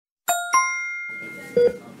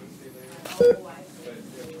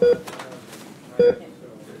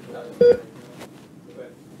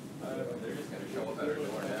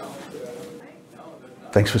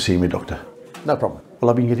Thanks for seeing me, doctor. No problem. Well,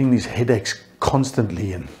 I've been getting these headaches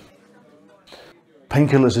constantly and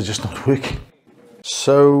painkillers are just not working.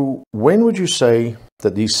 So when would you say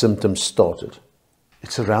that these symptoms started?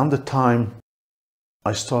 It's around the time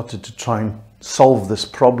I started to try and solve this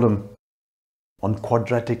problem on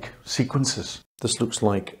quadratic sequences. This looks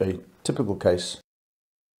like a typical case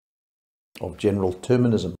of general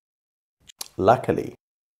terminism. Luckily,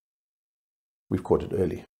 we've caught it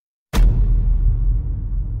early.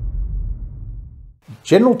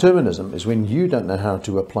 General terminism is when you don't know how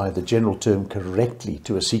to apply the general term correctly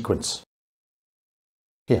to a sequence.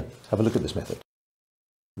 Here, have a look at this method.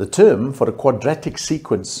 The term for a quadratic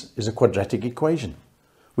sequence is a quadratic equation.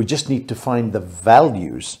 We just need to find the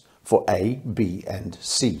values for A, B, and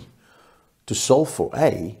C. To solve for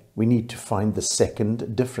A, we need to find the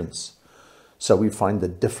second difference. So we find the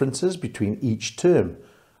differences between each term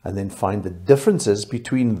and then find the differences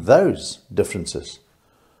between those differences.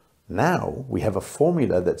 Now we have a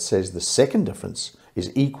formula that says the second difference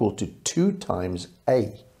is equal to 2 times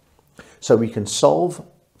A. So we can solve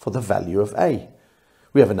for the value of A.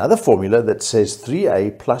 We have another formula that says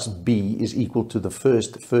 3A plus B is equal to the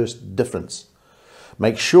first difference.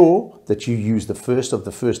 Make sure that you use the first of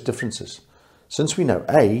the first differences. Since we know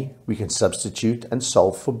A, we can substitute and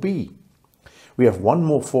solve for B. We have one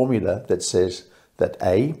more formula that says that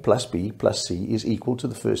A plus B plus C is equal to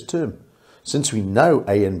the first term. Since we know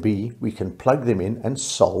A and B, we can plug them in and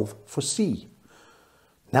solve for C.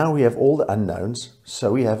 Now we have all the unknowns,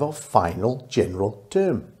 so we have our final general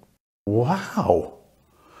term. Wow,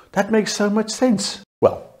 that makes so much sense.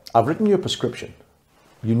 Well, I've written you a prescription.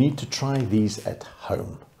 You need to try these at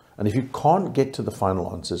home. And if you can't get to the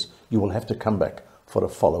final answers, you will have to come back for a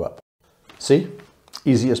follow-up. See?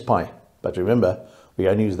 Easy as pie. But remember, we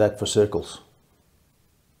only use that for circles.